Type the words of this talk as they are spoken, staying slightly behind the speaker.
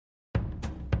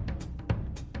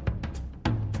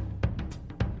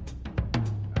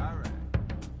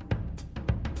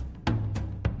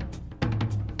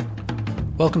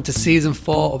Welcome to Season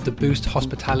 4 of the Boost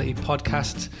Hospitality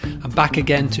Podcast. I'm back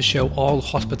again to show all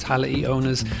hospitality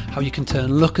owners how you can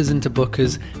turn lookers into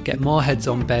bookers, get more heads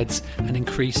on beds, and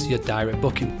increase your direct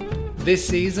booking. This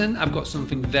season, I've got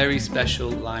something very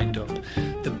special lined up.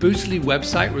 The Boostly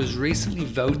website was recently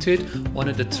voted one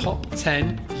of the top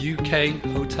 10 UK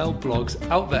hotel blogs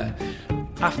out there.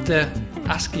 After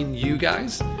asking you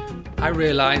guys, I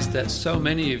realised that so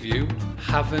many of you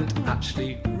haven't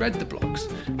actually read the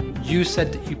blogs. You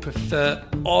said that you prefer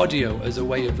audio as a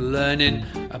way of learning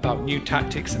about new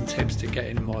tactics and tips to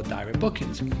getting more direct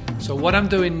bookings. So what I'm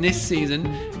doing this season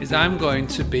is I'm going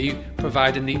to be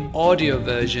providing the audio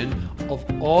version of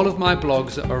all of my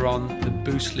blogs that are on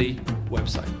the Boostly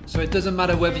website. So it doesn't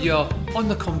matter whether you're on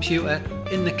the computer,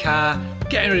 in the car,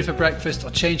 getting ready for breakfast or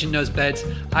changing those beds,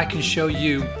 I can show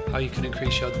you how you can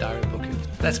increase your direct booking.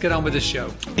 Let's get on with the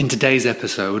show. In today's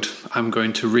episode, I'm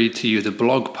going to read to you the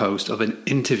blog post of an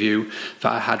interview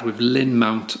that I had with Lynn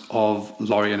Mount of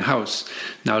Lorien House.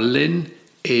 Now, Lynn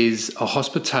is a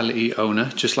hospitality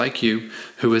owner, just like you,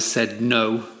 who has said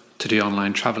no to the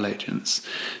online travel agents.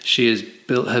 She has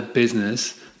built her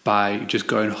business by just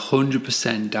going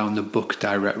 100% down the book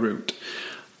direct route.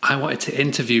 I wanted to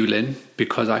interview Lynn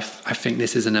because I think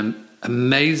this is an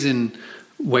amazing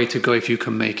way to go if you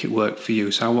can make it work for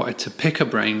you. So I wanted to pick her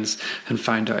brains and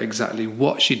find out exactly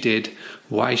what she did,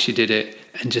 why she did it,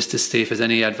 and just to see if there's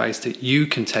any advice that you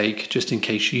can take just in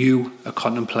case you are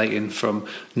contemplating from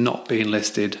not being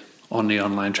listed on the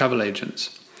online travel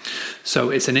agents.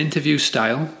 So it's an interview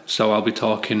style, so I'll be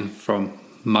talking from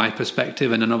my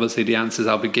perspective and then obviously the answers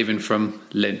I'll be giving from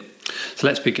Lynn. So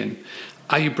let's begin.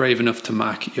 Are you brave enough to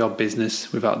market your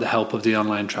business without the help of the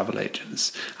online travel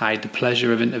agents? I had the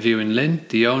pleasure of interviewing Lynn,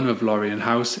 the owner of Lorien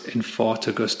House in Fort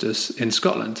Augustus in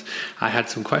Scotland. I had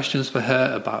some questions for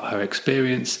her about her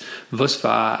experience thus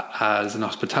far as an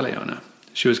hospitality owner.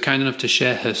 She was kind enough to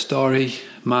share her story,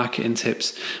 marketing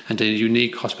tips, and a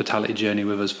unique hospitality journey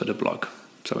with us for the blog.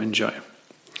 So enjoy.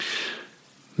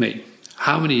 Me.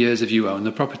 How many years have you owned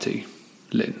the property?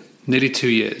 Lynn. Nearly 2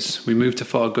 years. We moved to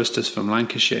Fort Augustus from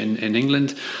Lancashire in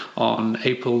England on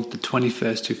April the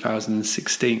 21st,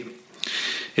 2016.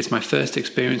 It's my first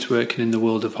experience working in the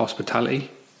world of hospitality.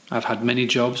 I've had many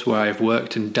jobs where I've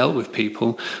worked and dealt with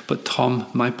people, but Tom,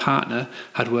 my partner,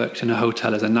 had worked in a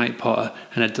hotel as a night porter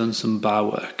and had done some bar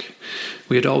work.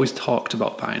 We had always talked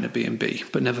about buying a B&B,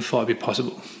 but never thought it'd be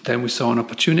possible. Then we saw an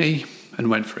opportunity and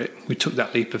went for it. We took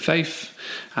that leap of faith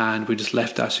and we just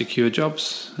left our secure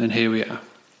jobs and here we are.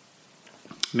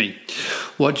 Me.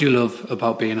 What do you love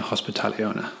about being a hospitality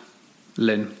owner?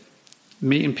 Lynn.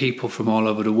 Meeting people from all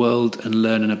over the world and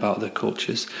learning about their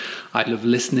cultures. I love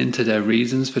listening to their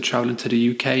reasons for travelling to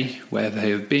the UK, where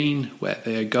they have been, where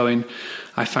they are going.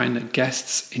 I find that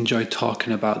guests enjoy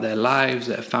talking about their lives,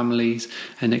 their families,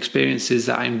 and experiences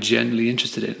that I'm genuinely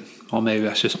interested in. Or maybe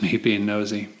that's just me being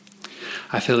nosy.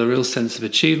 I feel a real sense of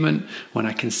achievement when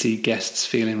I can see guests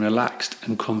feeling relaxed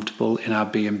and comfortable in our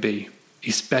B&B.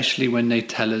 Especially when they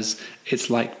tell us it's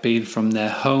like being from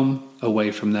their home away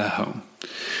from their home.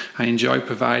 I enjoy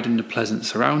providing the pleasant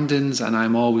surroundings and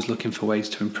I'm always looking for ways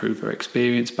to improve their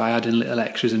experience by adding little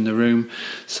extras in the room,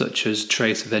 such as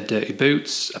trays of their dirty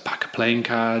boots, a pack of playing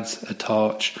cards, a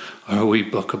torch, or a wee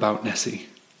book about Nessie.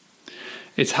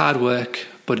 It's hard work,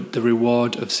 but the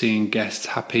reward of seeing guests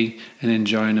happy and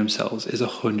enjoying themselves is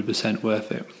 100%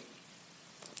 worth it.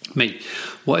 Me.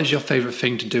 What is your favourite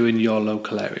thing to do in your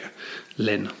local area?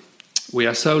 Lynn. We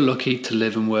are so lucky to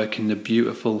live and work in the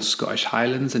beautiful Scottish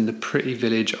Highlands in the pretty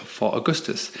village of Fort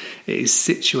Augustus. It is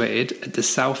situated at the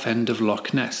south end of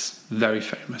Loch Ness, very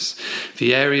famous.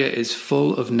 The area is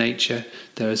full of nature.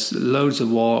 There's loads of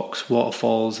walks,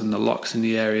 waterfalls and the lochs in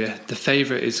the area. The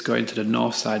favourite is going to the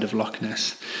north side of Loch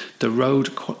Ness. The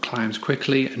road climbs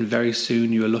quickly and very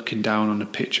soon you are looking down on a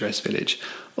picturesque village.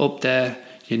 Up there,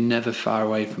 you're never far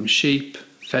away from sheep,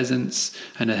 pheasants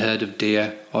and a herd of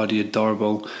deer or the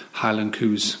adorable Highland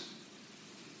coos.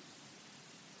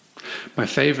 My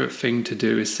favourite thing to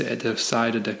do is sit at the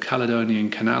side of the Caledonian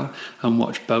Canal and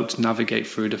watch boats navigate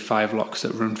through the 5 locks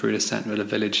that run through the centre of the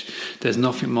village. There's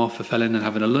nothing more fulfilling than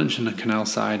having a lunch on the canal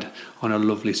side on a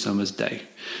lovely summer's day.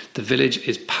 The village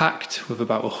is packed with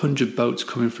about 100 boats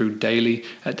coming through daily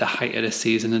at the height of the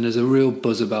season and there's a real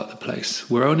buzz about the place.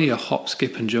 We're only a hop,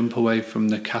 skip and jump away from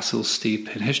the castles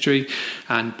steep in history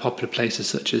and popular places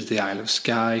such as the Isle of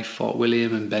Skye, Fort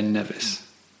William and Ben Nevis.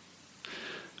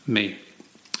 Me.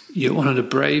 You're one of the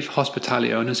brave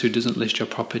hospitality owners who doesn't list your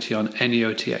property on any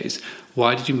OTAs.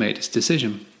 Why did you make this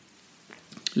decision?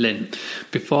 Lynn,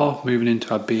 before moving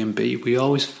into our B&B, we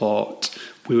always thought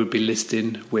we would be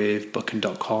listing with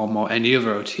Booking.com or any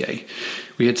other OTA.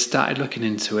 We had started looking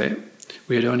into it.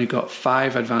 We had only got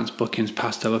 5 advanced bookings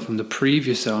passed over from the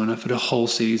previous owner for the whole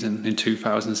season in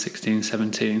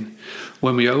 2016-17.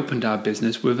 When we opened our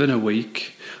business, within a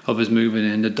week of us moving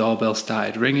in, the doorbell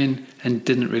started ringing and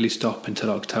didn't really stop until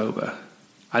October.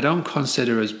 I don't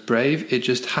consider us brave, it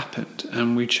just happened,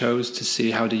 and we chose to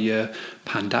see how the year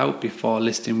panned out before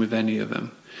listing with any of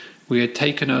them. We had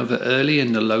taken over early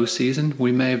in the low season.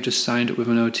 We may have just signed up with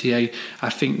an OTA. I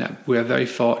think that we are very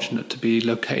fortunate to be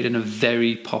located in a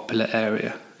very popular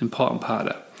area. Important part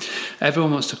of that.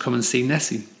 Everyone wants to come and see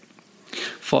Nessie.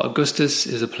 Fort Augustus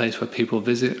is a place where people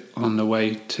visit on the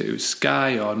way to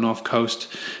Skye or North Coast.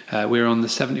 We're on the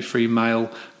 73-mile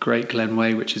Great Glen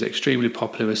Way, which is extremely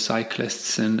popular with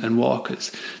cyclists and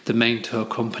walkers. The main tour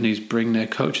companies bring their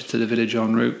coaches to the village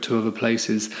en route to other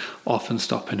places, often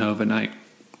stopping overnight.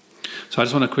 So I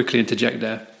just want to quickly interject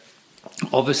there.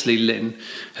 Obviously, Lynn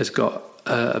has got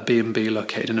a B&B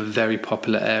located in a very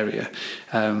popular area.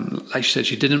 Like she said,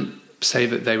 she didn't say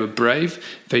that they were brave.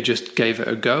 They just gave it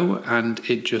a go and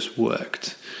it just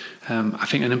worked. I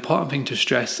think an important thing to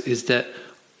stress is that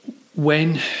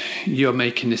when you're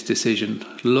making this decision,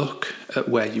 look at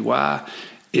where you are.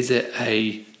 Is it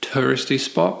a touristy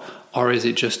spot or is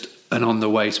it just an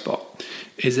on-the-way spot?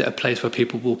 Is it a place where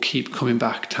people will keep coming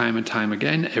back time and time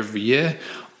again every year,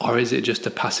 or is it just a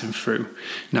passing through?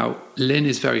 Now, Lynn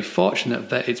is very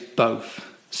fortunate that it's both.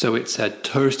 So it's a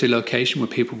touristy location where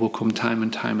people will come time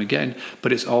and time again,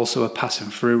 but it's also a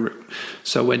passing through route.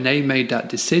 So when they made that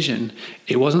decision,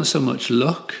 it wasn't so much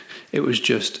luck, it was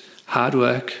just hard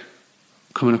work,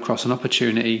 coming across an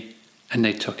opportunity, and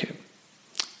they took it.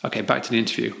 Okay, back to the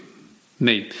interview.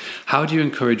 Me. How do you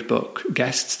encourage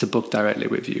guests to book directly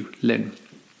with you? Lynn.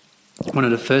 One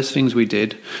of the first things we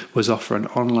did was offer an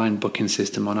online booking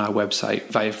system on our website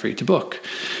via Free to Book.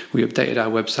 We updated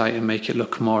our website and make it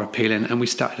look more appealing, and we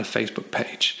started a Facebook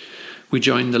page. We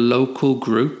joined the local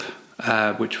group,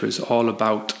 which was all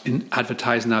about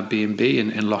advertising our B&B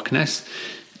in Loch Ness.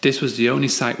 This was the only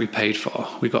site we paid for.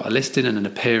 We got a listing and an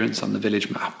appearance on the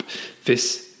village map.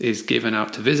 This is given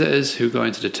out to visitors who go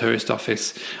into the tourist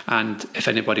office and if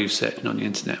anybody who's searching on the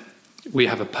internet. We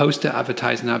have a poster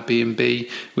advertising our B&B,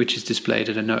 which is displayed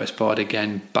at a notice board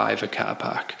again by the car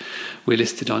park. We're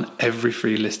listed on every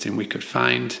free listing we could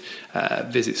find.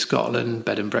 Visit Scotland,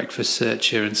 Bed and Breakfast, Search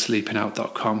Here and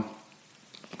sleepingout.com.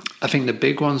 I think the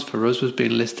big ones for us was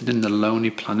being listed in the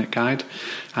Lonely Planet Guide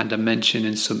and a mention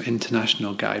in some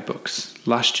international guidebooks.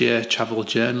 Last year, travel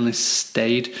journalists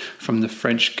stayed from the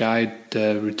French guide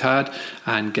Routard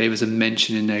and gave us a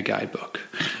mention in their guidebook.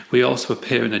 We also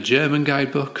appear in a German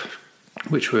guidebook,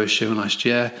 which were shown last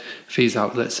year. These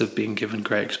outlets have been given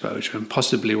great exposure and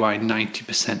possibly why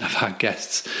 90% of our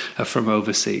guests are from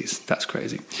overseas. That's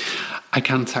crazy. I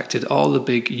contacted all the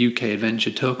big UK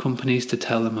adventure tour companies to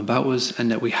tell them about us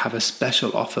and that we have a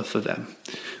special offer for them.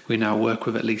 We now work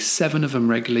with at least 7 of them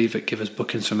regularly that give us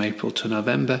bookings from April to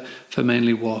November for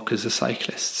mainly walkers or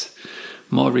cyclists.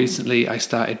 More recently, I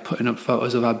started putting up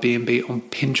photos of our B&B on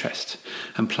Pinterest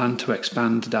and plan to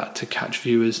expand that to catch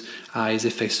viewers' eyes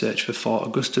if they search for Fort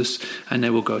Augustus and they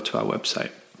will go to our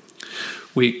website.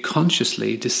 We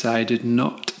consciously decided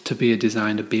not to be a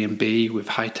designer B&B with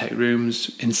high-tech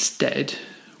rooms. Instead,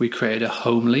 we created a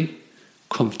homely,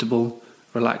 comfortable,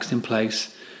 relaxing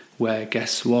place where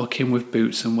guests walk in with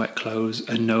boots and wet clothes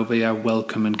and know they are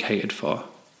welcome and catered for.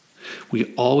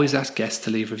 We always ask guests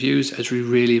to leave reviews as we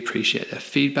really appreciate their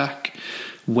feedback.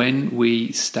 When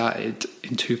we started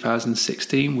in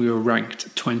 2016, we were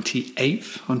ranked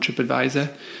 28th on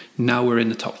TripAdvisor. Now we're in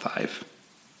the top 5.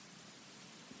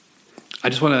 I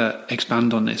just want to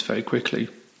expand on this very quickly.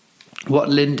 What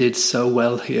Lynn did so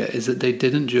well here is that they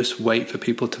didn't just wait for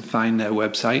people to find their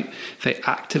website. They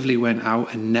actively went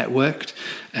out and networked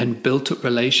and built up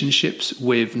relationships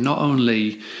with not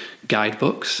only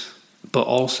guidebooks, but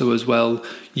also as well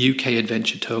UK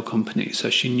adventure tour companies. So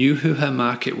she knew who her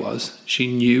market was, she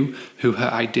knew who her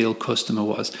ideal customer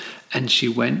was, and she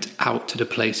went out to the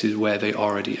places where they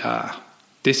already are.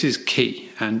 This is key,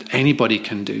 and anybody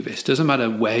can do this. Doesn't matter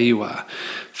where you are.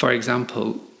 For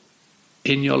example,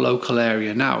 in your local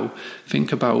area now,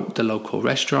 think about the local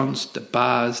restaurants, the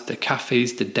bars, the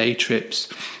cafes, the day trips,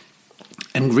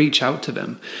 and reach out to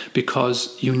them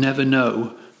because you never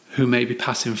know who may be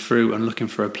passing through and looking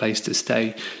for a place to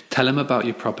stay. Tell them about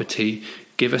your property,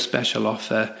 give a special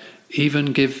offer,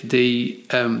 even give the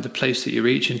place that you're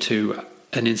reaching to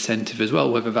an incentive as well,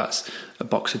 whether that's a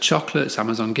box of chocolates,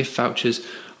 Amazon gift vouchers,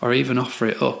 or even offer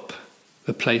it up,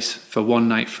 a place for one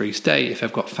night free stay if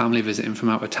they've got family visiting from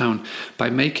out of town. By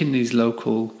making these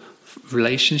local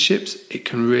relationships, it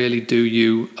can really do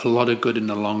you a lot of good in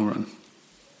the long run.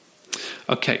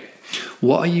 Okay,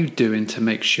 what are you doing to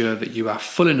make sure that you are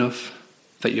full enough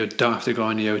that you don't have to go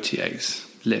on the OTAs?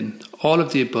 Lynn, all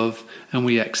of the above, and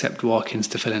we accept walk-ins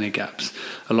to fill any gaps.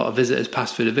 A lot of visitors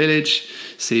pass through the village,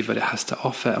 see what it has to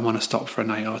offer, and want to stop for a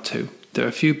night or two. There are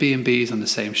a few B&Bs on the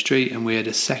same street, and we are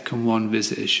the second one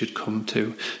visitors should come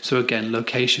to. So again,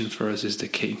 location for us is the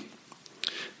key.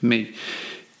 Me,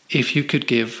 if you could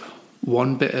give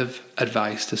one bit of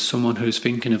advice to someone who's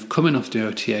thinking of coming off the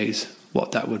OTAs,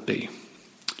 what that would be.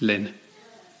 Lynn,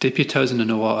 dip your toes in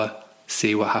the water,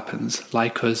 see what happens.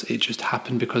 Like us, it just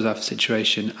happened because of the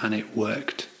situation and it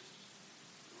worked.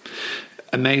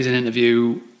 Amazing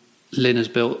interview. Lynn has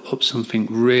built up something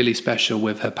really special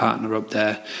with her partner up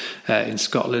there in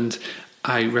Scotland.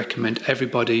 I recommend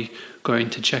everybody going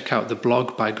to check out the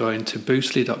blog by going to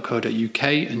boostly.co.uk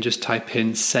and just type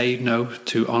in "say no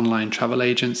to online travel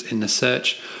agents" in the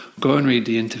search. Go and read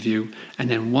the interview,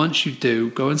 and then once you do,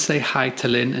 go and say hi to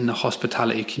Lynn in the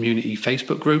Hospitality Community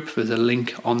Facebook group. There's a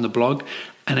link on the blog,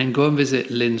 and then go and visit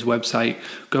Lynn's website.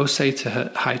 Go say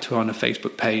hi to her on a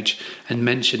Facebook page and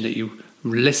mention that you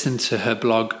listened to her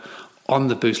blog on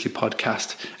the Boostly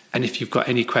podcast. And if you've got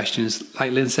any questions,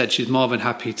 like Lynn said, she's more than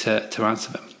happy to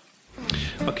answer them.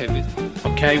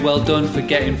 Okay, well done for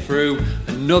getting through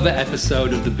another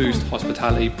episode of the Boost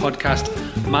Hospitality podcast.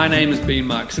 My name has been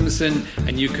Mark Simpson,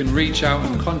 and you can reach out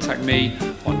and contact me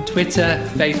on Twitter,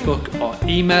 Facebook, or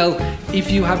email.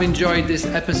 If you have enjoyed this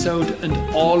episode and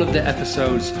all of the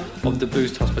episodes of the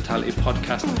Boost Hospitality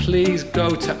podcast, please go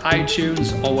to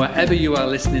iTunes or wherever you are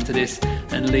listening to this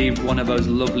and leave one of those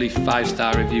lovely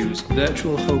 5-star reviews.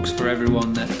 Virtual hugs for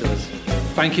everyone that does.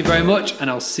 Thank you very much, and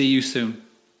I'll see you soon.